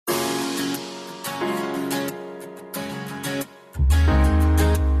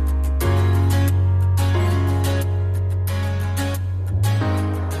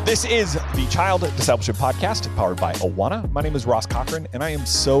This is the Child Discipleship Podcast powered by Awana. My name is Ross Cochran, and I am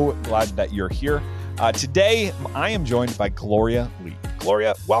so glad that you're here. Today, I am joined by Gloria Lee.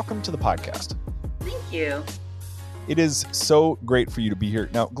 Gloria, welcome to the podcast. Thank you. It is so great for you to be here.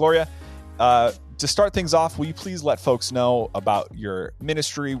 Now, Gloria, to start things off, will you please let folks know about your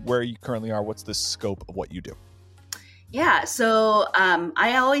ministry, where you currently are, what's the scope of what you do? Yeah, so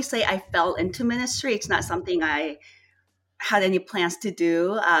I always say I fell into ministry. It's not something I had any plans to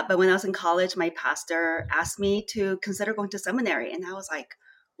do. But when I was in college, my pastor asked me to consider going to seminary. And I was like,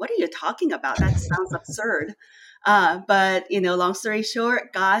 what are you talking about? That sounds absurd. But, long story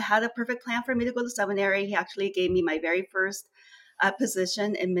short, God had a perfect plan for me to go to seminary. He actually gave me my very first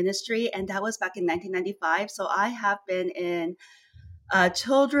position in ministry. And that was back in 1995. So I have been in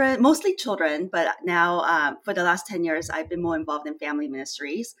children, mostly children, but now for the last 10 years, I've been more involved in family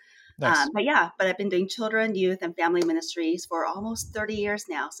ministries. Nice. But I've been doing children, youth, and family ministries for almost 30 years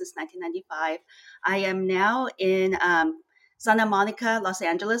now, since 1995. I am now in Santa Monica, Los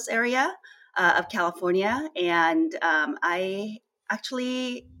Angeles area of California. And I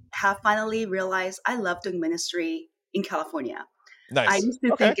actually have finally realized I love doing ministry in California. Nice. I used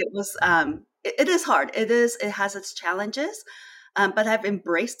to think it was, it is hard. It has its challenges, but I've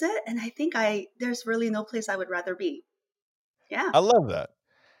embraced it. And I think there's really no place I would rather be. Yeah. I love that.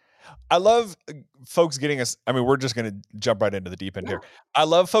 I love folks getting us. I mean, we're just going to jump right into the deep end here. I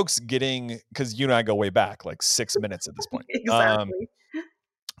love folks getting, because you and I go way back, like 6 minutes at this point. Exactly.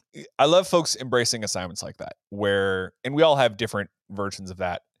 I love folks embracing assignments like that, and we all have different versions of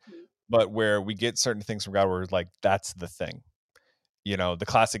that, but where we get certain things from God where it's like, that's the thing. The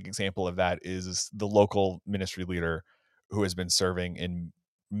classic example of that is the local ministry leader who has been serving in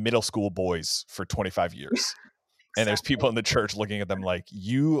middle school boys for 25 years. And there's people in the church looking at them like,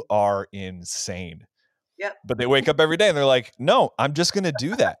 you are insane. Yep. But they wake up every day and they're like, no, I'm just going to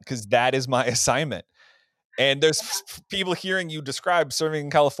do that because that is my assignment. And there's people hearing you describe serving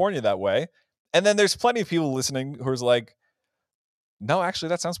in California that way. And then there's plenty of people listening who's like, no, actually,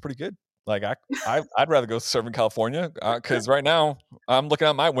 that sounds pretty good. Like, I'd rather go serve in California because right now I'm looking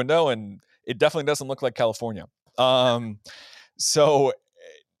out my window and it definitely doesn't look like California. So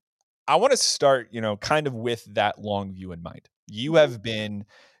I want to start, kind of with that long view in mind. You have been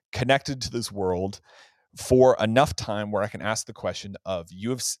connected to this world for enough time where I can ask the question of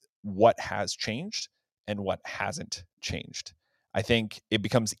what has changed and what hasn't changed. I think it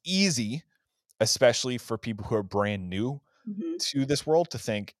becomes easy, especially for people who are brand new to this world, to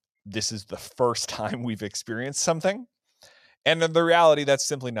think this is the first time we've experienced something. And in the reality, that's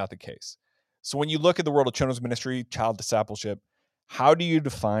simply not the case. So when you look at the world of children's ministry, child discipleship, how do you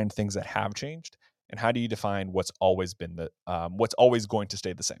define things that have changed, and how do you define what's always been what's always going to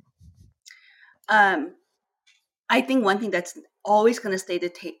stay the same? I think one thing that's always going to stay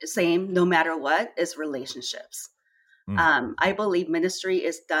the same, no matter what, is relationships. I believe ministry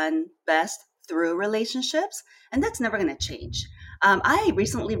is done best through relationships, and that's never going to change. I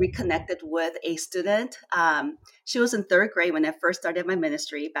recently reconnected with a student. She was in third grade when I first started my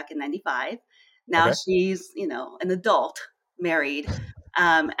ministry back in 95. Now she's, an adult, married.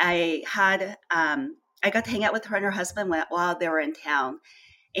 I got to hang out with her and her husband while they were in town.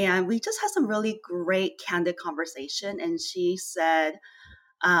 And we just had some really great, candid conversation. And she said,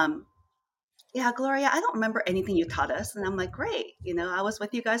 yeah, Gloria, I don't remember anything you taught us. And I'm like, great. I was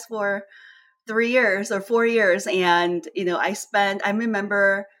with you guys for 3 years or 4 years. And, I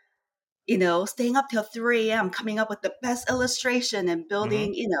remember, staying up till 3 a.m., coming up with the best illustration and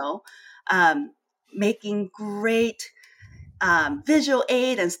building, making great visual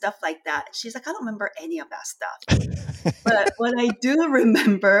aid and stuff like that. She's like, I don't remember any of that stuff. But what I do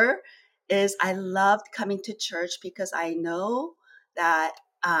remember is I loved coming to church because I know that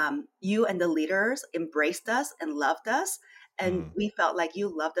you and the leaders embraced us and loved us. And we felt like you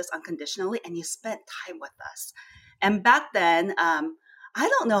loved us unconditionally and you spent time with us. And back then, I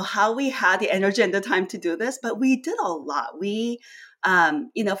don't know how we had the energy and the time to do this, but we did a lot. We,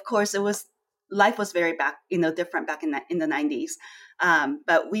 of course, life was very different back in the 90s.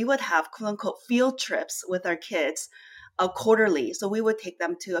 But we would have quote unquote field trips with our kids quarterly. So we would take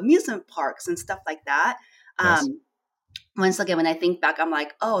them to amusement parks and stuff like that. Nice. Once again, when I think back, I'm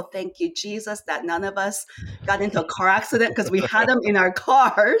like, oh, thank you, Jesus, that none of us got into a car accident because we had them in our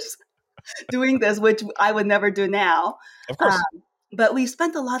cars doing this, which I would never do now. Of course. But we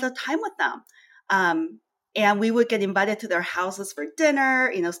spent a lot of time with them. And we would get invited to their houses for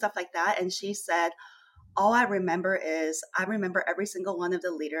dinner, stuff like that. And she said, all I remember every single one of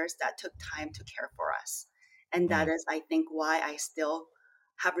the leaders that took time to care for us. And that is, I think, why I still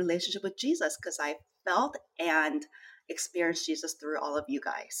have a relationship with Jesus, because I felt and experienced Jesus through all of you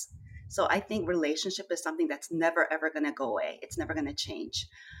guys. So I think relationship is something that's never ever going to go away. It's never going to change.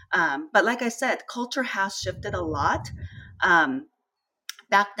 But like I said, culture has shifted a lot. Um,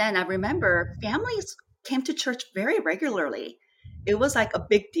 Back then, I remember families came to church very regularly. It was like a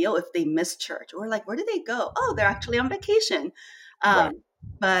big deal if they missed church. Or like, where did they go? Oh, they're actually on vacation. Right.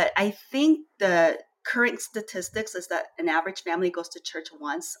 But I think the current statistics is that an average family goes to church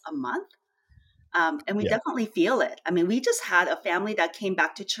once a month. And we Yeah. definitely feel it. I mean, we just had a family that came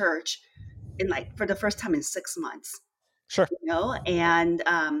back to church in like for the first time in 6 months, Sure. and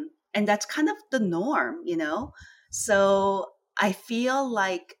that's kind of the norm. So I feel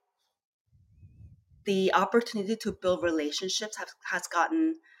like the opportunity to build relationships has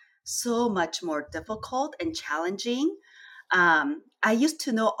gotten so much more difficult and challenging. I used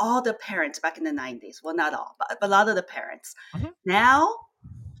to know all the parents back in the 90s. Well, not all, but a lot of the parents. Mhm. Now,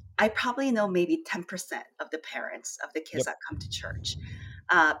 I probably know maybe 10% of the parents of the kids Yep. that come to church.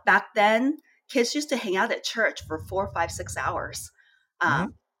 Back then, kids used to hang out at church for 4, 5, 6 hours.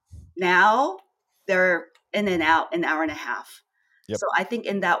 Mhm. Now, they're in and out an hour and a half. Yep. So I think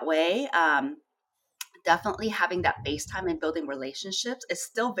in that way, definitely having that face time and building relationships is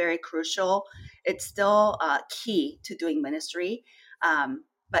still very crucial. It's still key to doing ministry,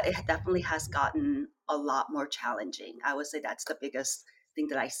 but it definitely has gotten a lot more challenging. I would say that's the biggest thing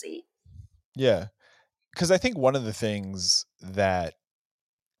that I see. Yeah. Because I think one of the things that,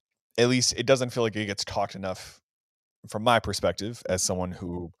 at least it doesn't feel like it gets talked enough from my perspective as someone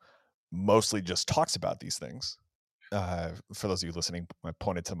who mostly just talks about these things. For those of you listening, I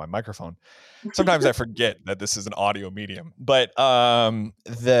pointed to my microphone. Sometimes I forget that this is an audio medium, but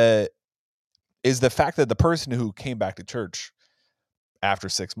the fact that the person who came back to church after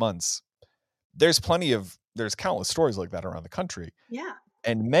 6 months, there's countless stories like that around the country, Yeah.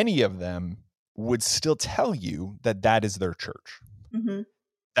 and many of them would still tell you that that is their church, Hmm.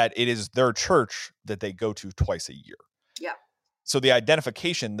 that it is their church that they go to twice a year. Yeah. So the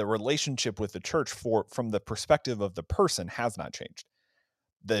identification, the relationship with the church from the perspective of the person has not changed.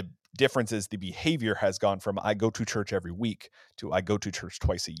 The difference is the behavior has gone from I go to church every week to I go to church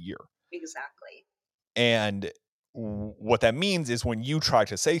twice a year. Exactly. And what that means is when you try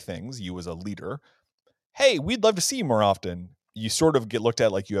to say things, you as a leader, hey, we'd love to see you more often, you sort of get looked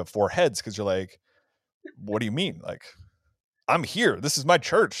at like you have four heads because you're like, what do you mean? Like, I'm here. This is my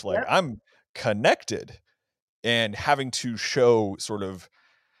church. Like, Yep. I'm connected. And having to show sort of,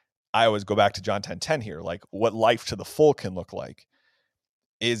 I always go back to John 10:10 here, like what life to the full can look like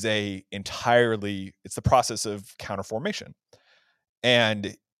is it's the process of counterformation.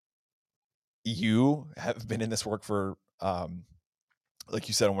 And you have been in this work for, like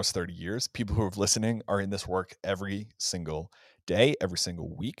you said, almost 30 years. People who are listening are in this work every single day, every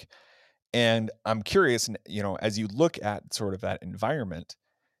single week. And I'm curious, as you look at sort of that environment,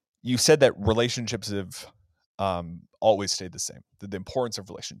 you said that relationships have always stayed the same. The importance of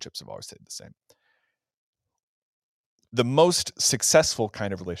relationships have always stayed the same. The most successful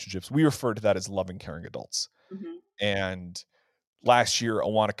kind of relationships, we refer to that as loving, caring adults. Hmm. And last year,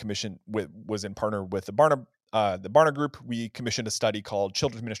 Awana Commission was in partner with the Barna Group. We commissioned a study called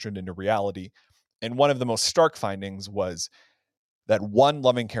Children's Ministry into Reality. And one of the most stark findings was that one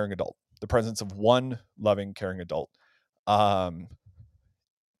loving, caring adult, the presence of one loving, caring adult, um,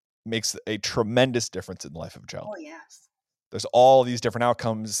 makes a tremendous difference in the life of a child. Oh, yes. There's all these different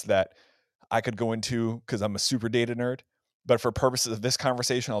outcomes that I could go into because I'm a super data nerd. But for purposes of this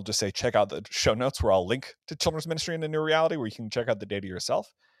conversation, I'll just say check out the show notes where I'll link to Children's Ministry in the New Reality where you can check out the data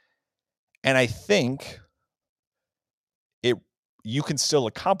yourself. And I think you can still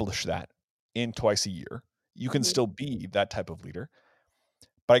accomplish that in twice a year. You can Hmm. still be that type of leader.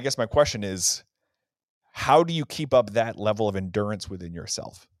 But I guess my question is, how do you keep up that level of endurance within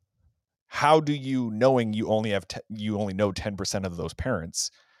yourself? How do you, knowing you only know 10% of those parents,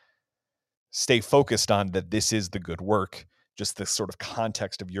 stay focused on that this is the good work, just the sort of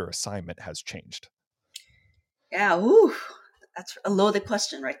context of your assignment has changed? Yeah. Ooh, that's a loaded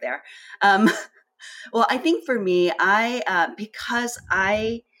question right there. Um, well, I think for me, because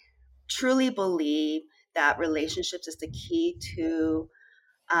I truly believe that relationships is the key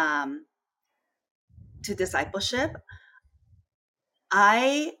um, to discipleship.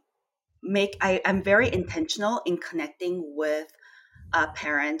 I'm very intentional in connecting with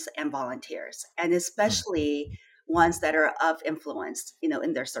parents and volunteers, and Hmm. especially ones that are of influence,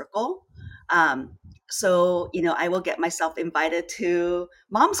 in their circle. Um, so, I will get myself invited to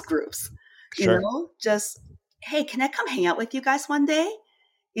moms groups, Sure. just, hey, can I come hang out with you guys one day?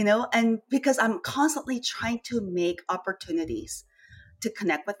 And because I'm constantly trying to make opportunities to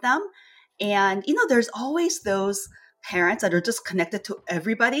connect with them. And, there's always those parents that are just connected to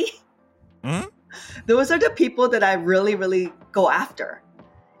everybody, Mhm. those are the people that I really, really go after.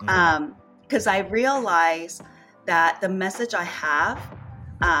 Mhm. Because I realize that the message I have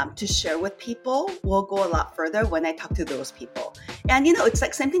to share with people will go a lot further when I talk to those people. And, it's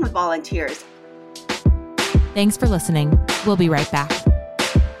like same thing with volunteers. Thanks for listening. We'll be right back.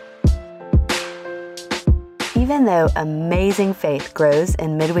 Even though amazing faith grows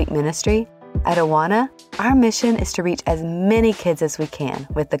in midweek ministry, at Awana, our mission is to reach as many kids as we can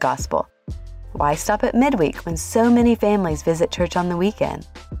with the gospel. Why stop at midweek when so many families visit church on the weekend?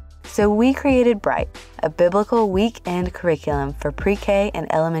 So we created Bright, a biblical weekend curriculum for pre-K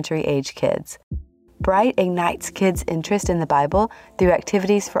and elementary age kids. Bright ignites kids' interest in the Bible through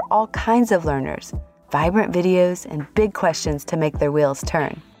activities for all kinds of learners, vibrant videos, and big questions to make their wheels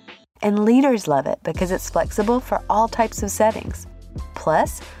turn. And leaders love it because it's flexible for all types of settings.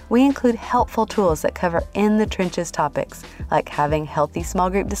 Plus, we include helpful tools that cover in-the-trenches topics like having healthy small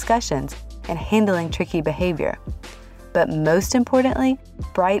group discussions and handling tricky behavior. But most importantly,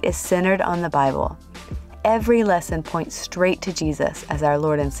 Bright is centered on the Bible. Every lesson points straight to Jesus as our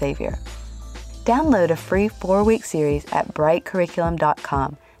Lord and Savior. Download a free 4-week series at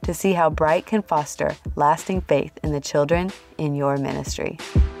brightcurriculum.com to see how Bright can foster lasting faith in the children in your ministry.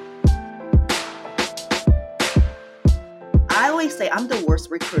 I always say I'm the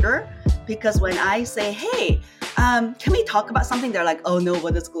worst recruiter because when I say, hey, can we talk about something? They're like, oh no,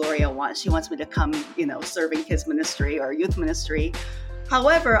 what does Gloria want? She wants me to come, serve in kids ministry or youth ministry.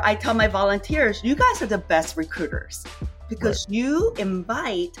 However, I tell my volunteers, you guys are the best recruiters because you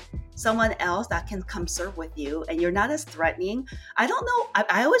invite someone else that can come serve with you and you're not as threatening. I don't know.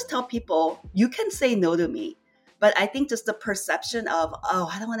 I always tell people, you can say no to me, but I think just the perception of, oh,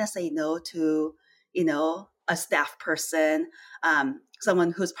 I don't want to say no to, a staff person,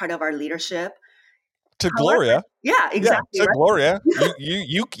 someone who's part of our leadership. To However, Gloria. yeah, exactly. To Right? Gloria.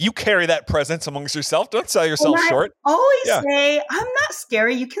 You carry that presence amongst yourself. Don't sell yourself And I short. always Yeah. say, I'm not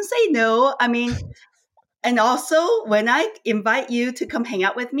scary. You can say no. I mean, and also when I invite you to come hang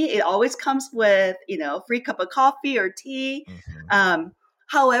out with me, it always comes with, free cup of coffee or tea. Mm-hmm.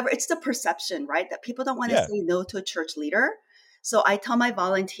 However, it's the perception, right? That people don't want to Yeah. say no to a church leader. So I tell my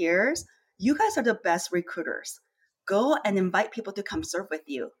volunteers, you guys are the best recruiters. Go and invite people to come serve with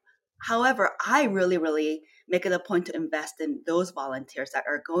you. However, I really, really make it a point to invest in those volunteers that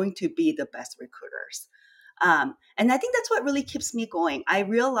are going to be the best recruiters. And I think that's what really keeps me going. I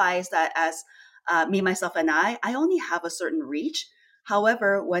realize that as me, myself, and I only have a certain reach.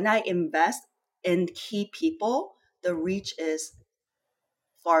 However, when I invest in key people, the reach is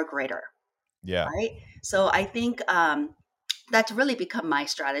far greater, Yeah. right? So I think that's really become my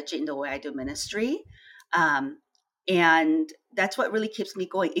strategy in the way I do ministry. And that's what really keeps me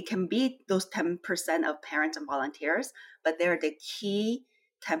going. It can be those 10% of parents and volunteers, but they're the key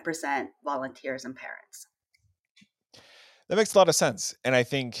 10% volunteers and parents. That makes a lot of sense. And I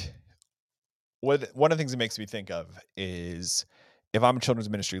think one of the things it makes me think of is if I'm a children's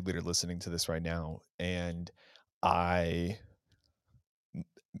ministry leader listening to this right now and I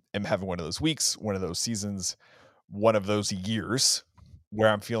am having one of those weeks, one of those seasons, one of those years where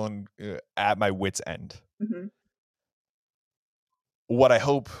I'm feeling at my wit's end. Mm-hmm. What I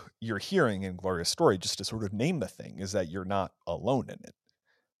hope you're hearing in Gloria's story, just to sort of name the thing, is that you're not alone in it,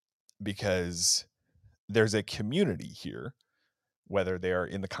 because there's a community here, whether they are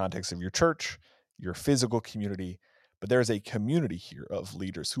in the context of your church, your physical community, but there's a community here of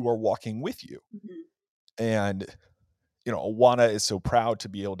leaders who are walking with you. Mm-hmm. And, Awana is so proud to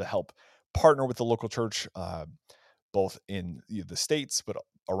be able to help partner with the local church, both in the States, but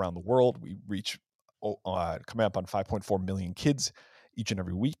around the world. We reach coming up on 5.4 million kids each and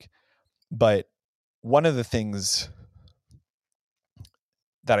every week. But one of the things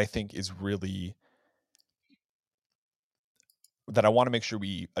that I think is really that I want to make sure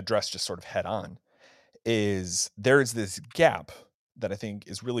we address just sort of head on is there is this gap that I think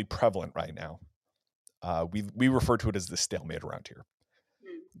is really prevalent right now. We refer to it as the stalemate around here,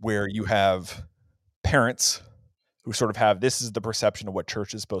 where you have parents who sort of have, this is the perception of what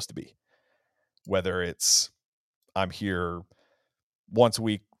church is supposed to be, whether it's I'm here once a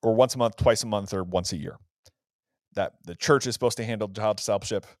week or once a month, twice a month, or once a year, that the church is supposed to handle child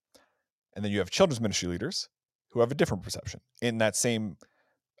discipleship. And then you have children's ministry leaders who have a different perception. In that same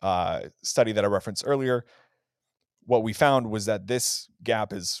study that I referenced earlier, what we found was that this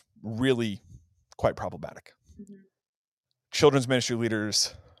gap is really quite problematic. Mm-hmm. Children's ministry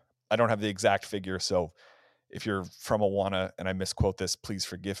leaders, I don't have the exact figure, so if you're from Awana and I misquote this, please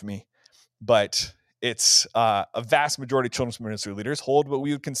forgive me. But it's a vast majority of children's ministry leaders hold what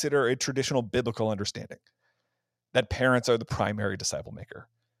we would consider a traditional biblical understanding. that parents are the primary disciple maker.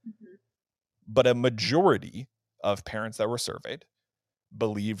 Mhm. But a majority of parents that were surveyed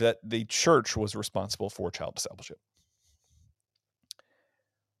believe that the church was responsible for child discipleship.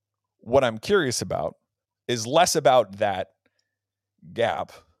 What I'm curious about is less about that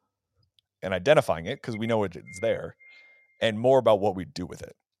gap and identifying it, because we know it's there, and more about what we do with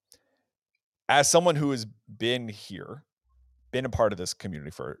it. As someone who has been here, been a part of this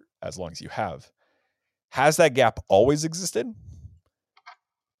community for as long as you have, has that gap always existed?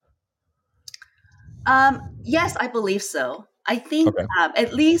 Yes, I believe so. I think Okay.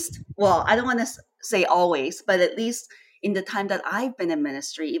 at least, well, I don't want to say always, but at least in the time that I've been in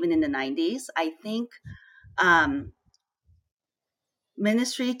ministry, even in the 90s, I think um,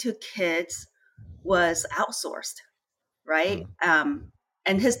 ministry to kids was outsourced, right? Mm.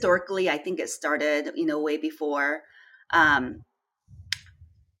 And historically, I think it started, way before. Um,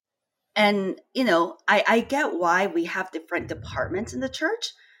 and I get why we have different departments in the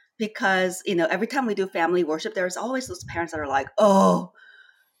church because every time we do family worship, there's always those parents that are like, "Oh,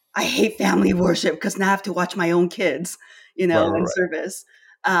 I hate family worship because now I have to watch my own kids, Right, right, in right. service."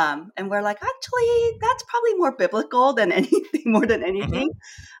 And we're like, actually, that's probably more biblical than anything, more than Mm-hmm. anything.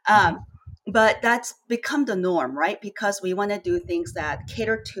 Mm-hmm. Um, but that's become the norm, right? Because we want to do things that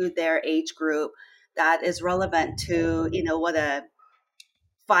cater to their age group, that is relevant to, what a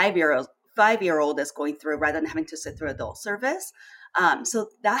 5-year-old 5-year-old is going through, rather than having to sit through adult service. So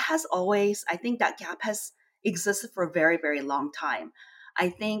that has always, I think, that gap has existed for a very, very long time. I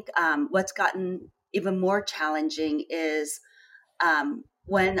think what's gotten even more challenging is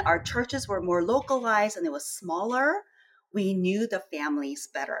when our churches were more localized and it was smaller, we knew the families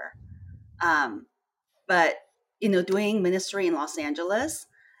better. Um, but doing ministry in Los Angeles,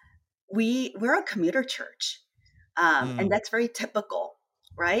 we're a commuter church, and Mm. that's very typical,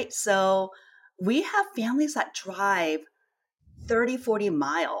 right? So we have families that drive 30, 40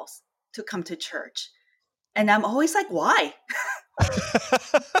 miles to come to church. And I'm always like, why?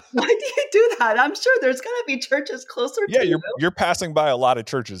 Why do you do that? I'm sure there's going to be churches closer Yeah, to you. you're passing by a lot of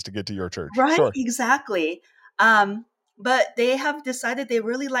churches to get to your church. Right? Sure. Exactly. But they have decided they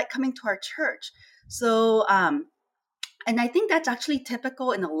really like coming to our church. So, and I think that's actually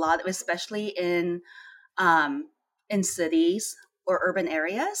typical in a lot of, especially um, in cities or urban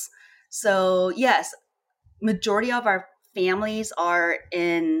areas. So yes, majority of our families are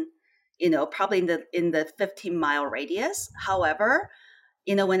in, probably in the 15-mile radius. However,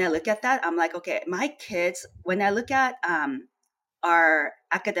 when I look at that, I'm like, okay, my kids. When I look at our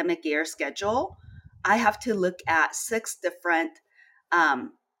academic year schedule, I have to look at 6 different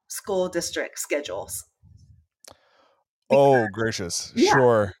um, school district schedules. Because, Oh, gracious. yeah,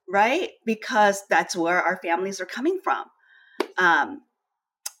 Sure. right? Because that's where our families are coming from. Um,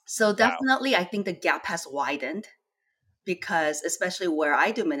 so Wow. definitely, I think the gap has widened because, especially where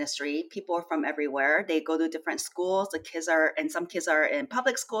I do ministry, people are from everywhere. They go to different schools. And some kids are in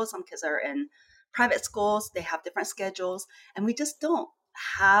public schools, some kids are in private schools. They have different schedules, and we just don't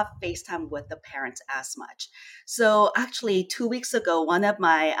have FaceTime with the parents as much. So actually, 2 weeks ago, one of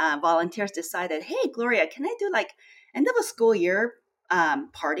my volunteers decided, "Hey, Gloria, can I do like end of a school year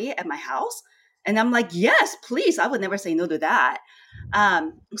party at my house?" And I'm like, "Yes, please. I would never say no to that."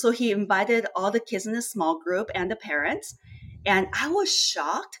 So he invited all the kids in a small group and the parents. And I was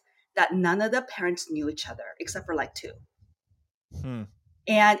shocked that none of the parents knew each other except for like 2. Hmm.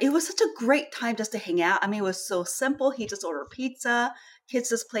 And it was such a great time just to hang out. I mean, it was so simple. He just ordered pizza, kids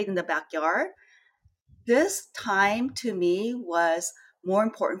just played in the backyard. This time to me was more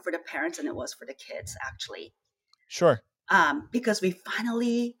important for the parents than it was for the kids, actually. Sure. Because we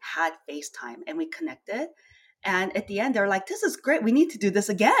finally had FaceTime and we connected. And at the end, they're like, "This is great. We need to do this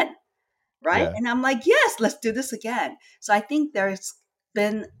again." Right? Yeah. And I'm like, "Yes, let's do this again." So I think there's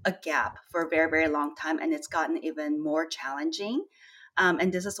been a gap for a very, very long time, and it's gotten even more challenging.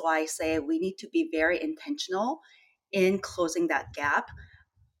 And this is why I say we need to be very intentional in closing that gap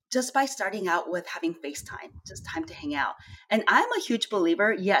just by starting out with having FaceTime, just time to hang out. And I'm a huge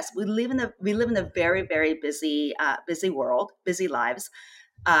believer. Yes, we live in a very, very busy world, busy lives.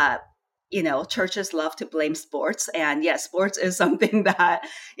 Uh, churches love to blame sports, and yes, sports is something that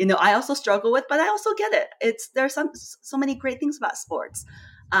I also struggle with, but I also get it. There's so many great things about sports.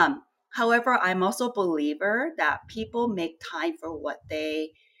 However, I'm also a believer that people make time for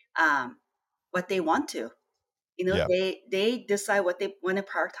um, what they want to. Yeah. They decide what they want to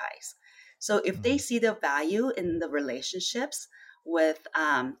prioritize. So if they Mhm. see the value in the relationships with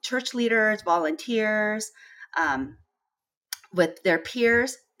church leaders, volunteers, um, with their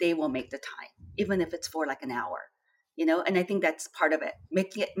peers, they will make the time, even if it's for like an hour. And I think that's part of it,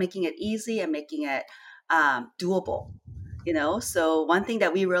 making it easy and making it doable. So one thing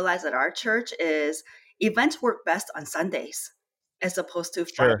that we realized at our church is events work best on Sundays as opposed to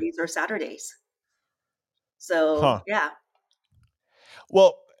Sure. Fridays or Saturdays. So Huh. yeah.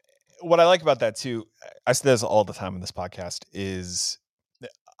 Well, what I like about that too, I say this all the time in this podcast, is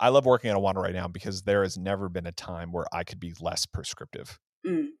I love working at Awana right now because there has never been a time where I could be less prescriptive.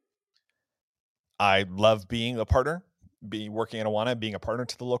 Mm. I love being a partner, working at Awana, being a partner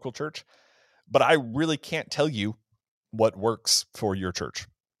to the local church, but I really can't tell you what works for your church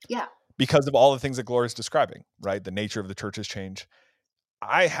Yeah. because of all the things that Gloria's describing, right? The nature of the church has changed.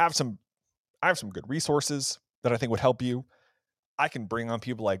 I have some good resources that I think would help you. I can bring on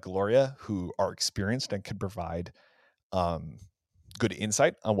people like Gloria who are experienced and can provide good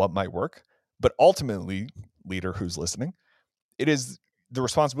insight on what might work. But ultimately, leader who's listening, it is the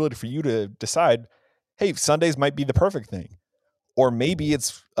responsibility for you to decide, hey, Sundays might be the perfect thing, or maybe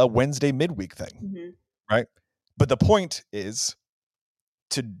it's a Wednesday midweek thing, Mm-hmm. right? But the point is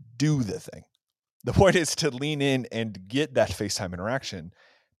to do the thing. The point is to lean in and get that FaceTime interaction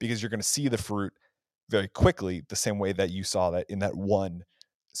because you're going to see the fruit very quickly, the same way that you saw that in that one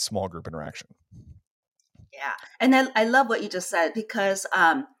small group interaction. Yeah. And then I love what you just said because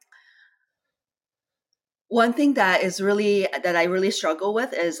one thing that I really struggle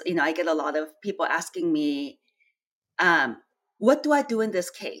with is, I get a lot of people asking me, what do I do in this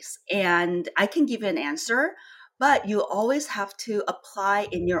case? And I can give you an answer, but you always have to apply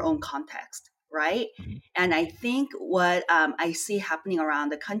in your own context, right? Mm-hmm. And I think what I see happening around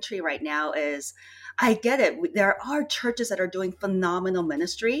the country right now is, I get it. There are churches that are doing phenomenal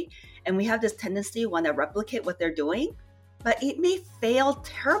ministry, and we have this tendency want to replicate what they're doing, but it may fail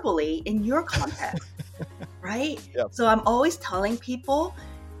terribly in your context, right? Yep. So I'm always telling people,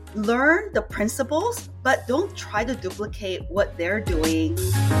 learn the principles, but don't try to duplicate what they're doing.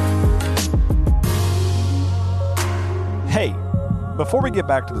 Hey, before we get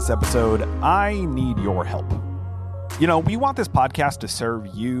back to this episode, I need your help. We want this podcast to serve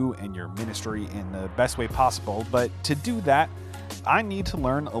you and your ministry in the best way possible, but to do that, I need to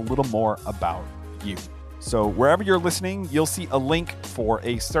learn a little more about you. So wherever you're listening, you'll see a link for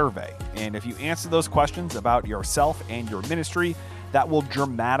a survey. And if you answer those questions about yourself and your ministry, that will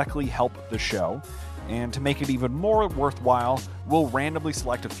dramatically help the show. And to make it even more worthwhile, we'll randomly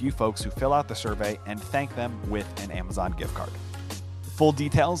select a few folks who fill out the survey and thank them with an Amazon gift card. Full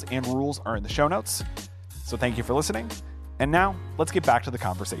details and rules are in the show notes. So thank you for listening. And now let's get back to the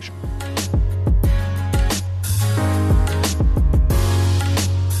conversation.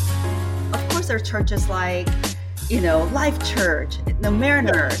 Of course, there are churches like, Life Church, the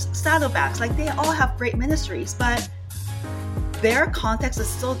Mariners, Saddlebacks, like they all have great ministries, but their context is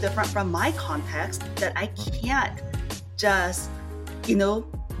so different from my context that I can't just, do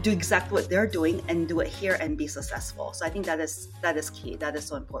exactly what they're doing and do it here and be successful. So I think that is key. That is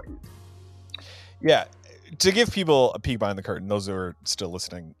so important. Yeah. To give people a peek behind the curtain, those who are still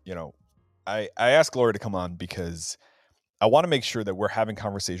listening, I asked Gloria to come on because I want to make sure that we're having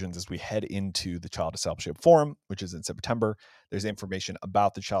conversations as we head into the Child Discipleship Forum, which is in September. There's information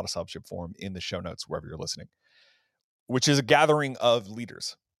about the Child Discipleship Forum in the show notes, wherever you're listening, which is a gathering of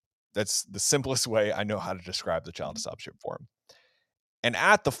leaders. That's the simplest way I know how to describe the Child Discipleship Forum. And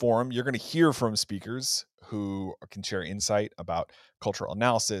at the forum, you're going to hear from speakers who can share insight about cultural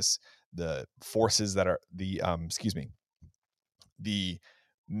analysis, the forces that are the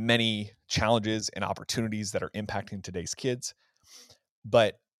many challenges and opportunities that are impacting today's kids.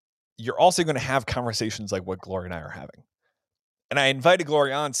 But you're also going to have conversations like what Gloria and I are having. And I invited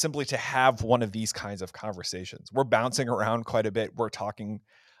Gloria on simply to have one of these kinds of conversations. We're bouncing around quite a bit. We're talking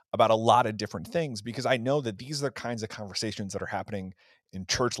about a lot of different things because I know that these are the kinds of conversations that are happening in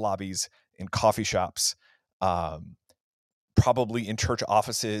church lobbies, in coffee shops, probably in church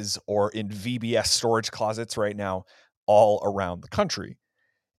offices or in VBS storage closets right now, all around the country.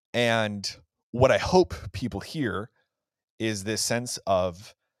 And what I hope people hear is this sense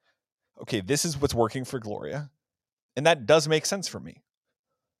of, okay, this is what's working for Gloria. And that does make sense for me.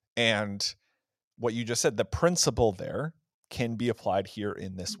 And what you just said, the principle there can be applied here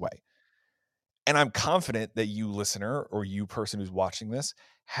in this way. And I'm confident that you listener or you person who's watching this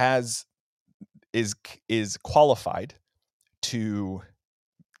is qualified to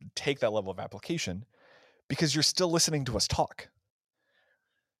take that level of application because you're still listening to us talk.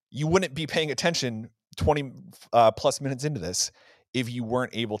 You wouldn't be paying attention 20 plus minutes into this if you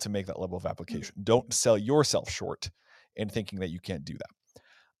weren't able to make that level of application. Don't sell yourself short in thinking that you can't do that.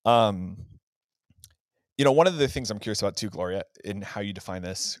 One of the things I'm curious about too, Gloria, in how you define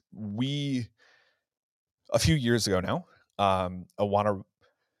this, a few years ago now, Awana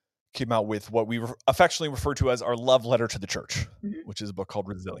came out with what we affectionately refer to as our love letter to the church, Mhm. which is a book called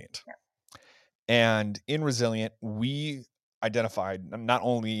Resilient. Yeah. And in Resilient, we identified not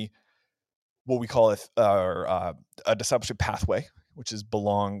only what we call a discipleship pathway, which is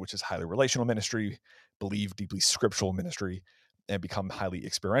belong, which is highly relational ministry, believe deeply scriptural ministry, and become highly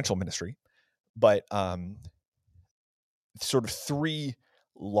experiential ministry, but sort of three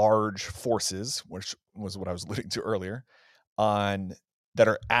large forces, which was what I was alluding to earlier, that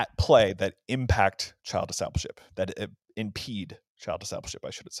are at play that impact child discipleship, that impede child discipleship, I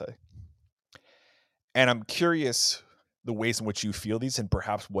should say. And I'm curious the ways in which you feel these and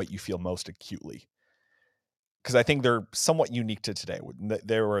perhaps what you feel most acutely. Because I think they're somewhat unique to today.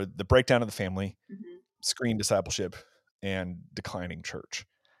 There were the breakdown of the family, Mhm. screen discipleship, and declining church.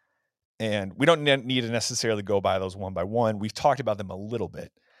 And we don't need to necessarily go by those one by one. We've talked about them a little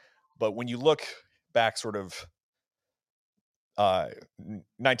bit. But when you look back sort of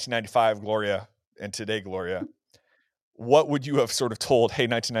 1995 Gloria and today Gloria, what would you have sort of told, hey,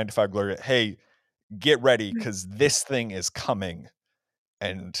 1995 Gloria, hey, get ready because this thing is coming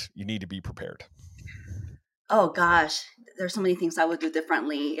and you need to be prepared? Oh gosh, there's so many things I would do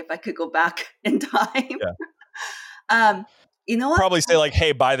differently if I could go back in time. Yeah. Um, you know what? Probably say like,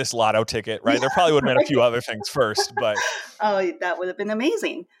 hey, buy this lotto ticket, right? Yeah, There probably would have been a right. few other things first, but Oh, that would have been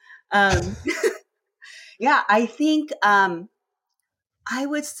amazing. Um, yeah, I think I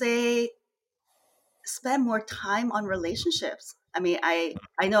would say spend more time on relationships. I mean, I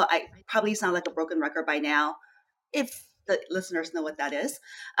know I probably sound like a broken record by now, if the listeners know what that is.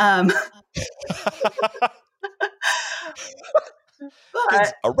 Um, kids,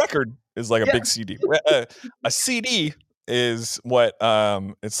 but a record is like a yeah, big CD. A CD is what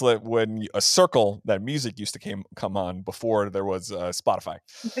it's like when a circle that music used to come on before there was Spotify.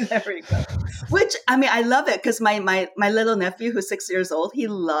 there we go. Which I mean, I love it because my little nephew who's 6 years old,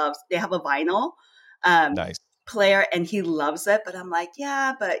 they have a vinyl um, Nice. player and he loves it. But I'm like,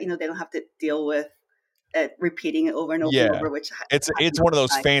 yeah, but they don't have to deal with it repeating it over and over and Yeah. over, which It's one of those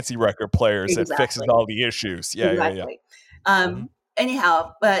time. fancy record players that fixes Exactly. all the issues. Yeah, yeah, yeah. Exactly. Mhm.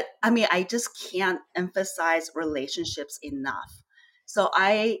 Anyhow, but I mean, I just can't emphasize relationships enough. So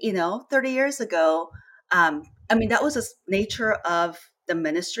 30 years ago, I mean, that was the nature of the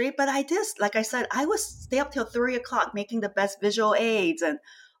ministry, but like I said, I would stay up till 3 o'clock making the best visual aids and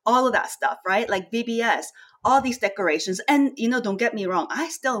all of that stuff, right? Like VBS, all these decorations. And, don't get me wrong, I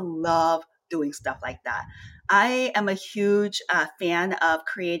still love doing stuff like that. I am a huge fan of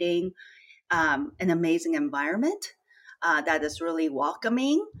creating an amazing environment that is really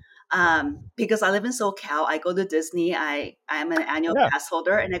welcoming. Because I live in SoCal, I go to Disney. I am an annual Yeah. pass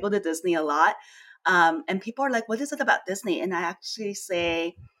holder, and I go to Disney a lot. And people are like, "What is it about Disney?" And I actually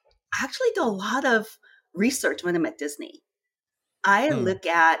say, I actually do a lot of research when I'm at Disney. I Mm. look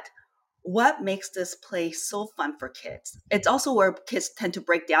at what makes this place so fun for kids. It's also where kids tend to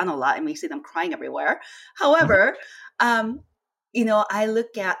break down a lot and we see them crying everywhere. However, um, I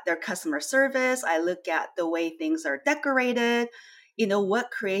look at their customer service. I look at the way things are decorated, what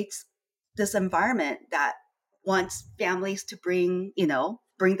creates this environment that wants families to bring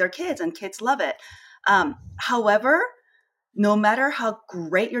their kids and kids love it. However, no matter how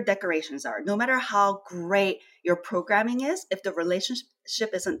great your decorations are, no matter how great your programming is, if the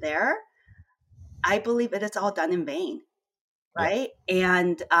relationship isn't there, I believe it is all done in vain, Yeah. right?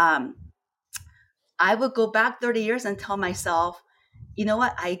 And I would go back 30 years and tell myself, you know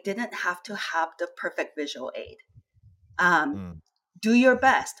what? I didn't have to have the perfect visual aid. Mm. Do your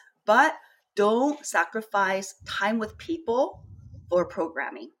best, but don't sacrifice time with people for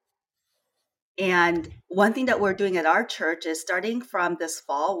programming. And one thing that we're doing at our church is starting from this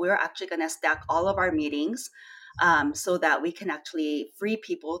fall, we're actually going to stack all of our meetings so that we can actually free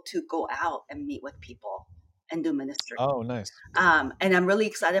people to go out and meet with people and do ministry. Oh, nice. And I'm really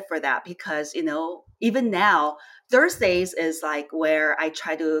excited for that because, even now, Thursdays is like where I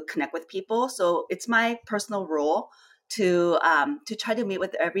try to connect with people. So it's my personal role to try to meet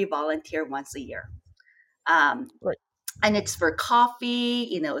with every volunteer once a year. Right. And it's for coffee,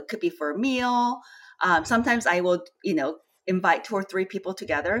 it could be for a meal. Sometimes I will, invite 2 or 3 people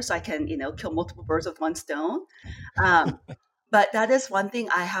together so I can, kill multiple birds with one stone. But that is one thing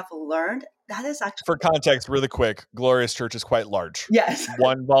I have learned. That is actually, For context, really quick, Gloria's church is quite large. yes.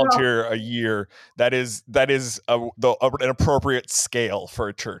 One volunteer a year. That is an appropriate scale for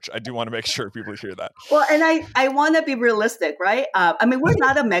a church. I do want to make sure people hear that. Well, and I want to be realistic, right? I mean, we're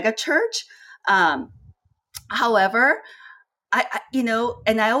not a mega church. However,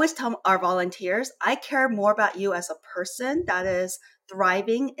 and I always tell our volunteers, I care more about you as a person that is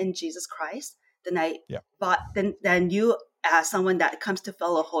thriving in Jesus Christ than Yeah. than you as someone that comes to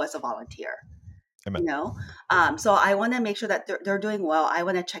Fellow Whole as a volunteer. Amen. So I want to make sure that they're doing well. I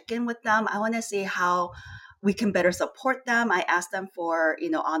want to check in with them. I want to see how we can better support them. I ask them for,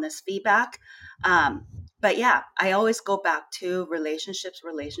 honest feedback. But yeah, I always go back to relationships.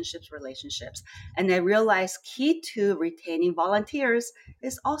 And I realize key to retaining volunteers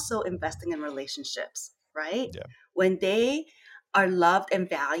is also investing in relationships, right? Yeah. When they are loved and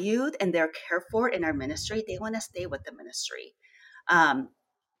valued and they're cared for in our ministry, they want to stay with the ministry.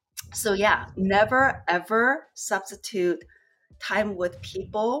 So yeah, never ever substitute time with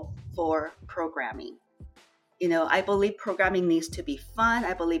people for programming. I believe programming needs to be fun.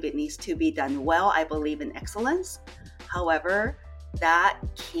 I believe it needs to be done well. I believe in excellence. However, that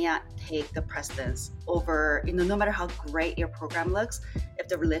can't take the precedence over, no matter how great your program looks, if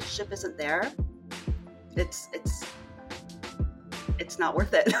the relationship isn't there, it's not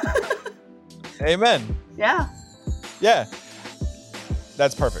worth it. Amen. Yeah. Yeah.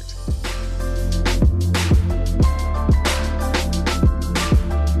 That's perfect.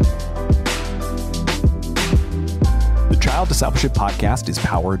 The Child Discipleship Podcast is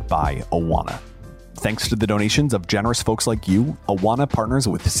powered by Awana. Thanks to the donations of generous folks like you, Awana partners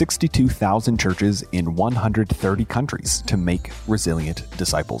with 62,000 churches in 130 countries to make resilient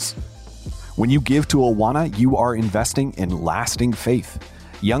disciples. When you give to Awana, you are investing in lasting faith.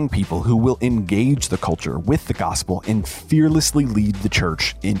 Young people who will engage the culture with the gospel and fearlessly lead the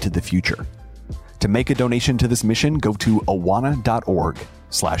church into the future. To make a donation to this mission, go to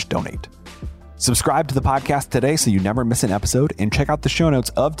awana.org/donate. Subscribe to the podcast today so you never miss an episode, and check out the show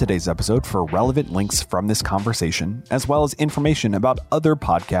notes of today's episode for relevant links from this conversation, as well as information about other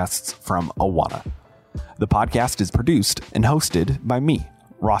podcasts from Awana. The podcast is produced and hosted by me,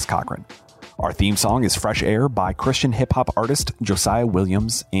 Ross Cochran. Our theme song is Fresh Air by Christian hip-hop artist Josiah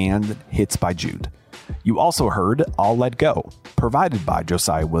Williams and Hits by Jude. You also heard I'll Let Go, provided by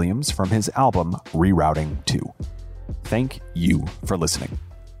Josiah Williams from his album Rerouting 2. Thank you for listening.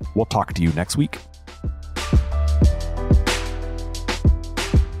 We'll talk to you next week.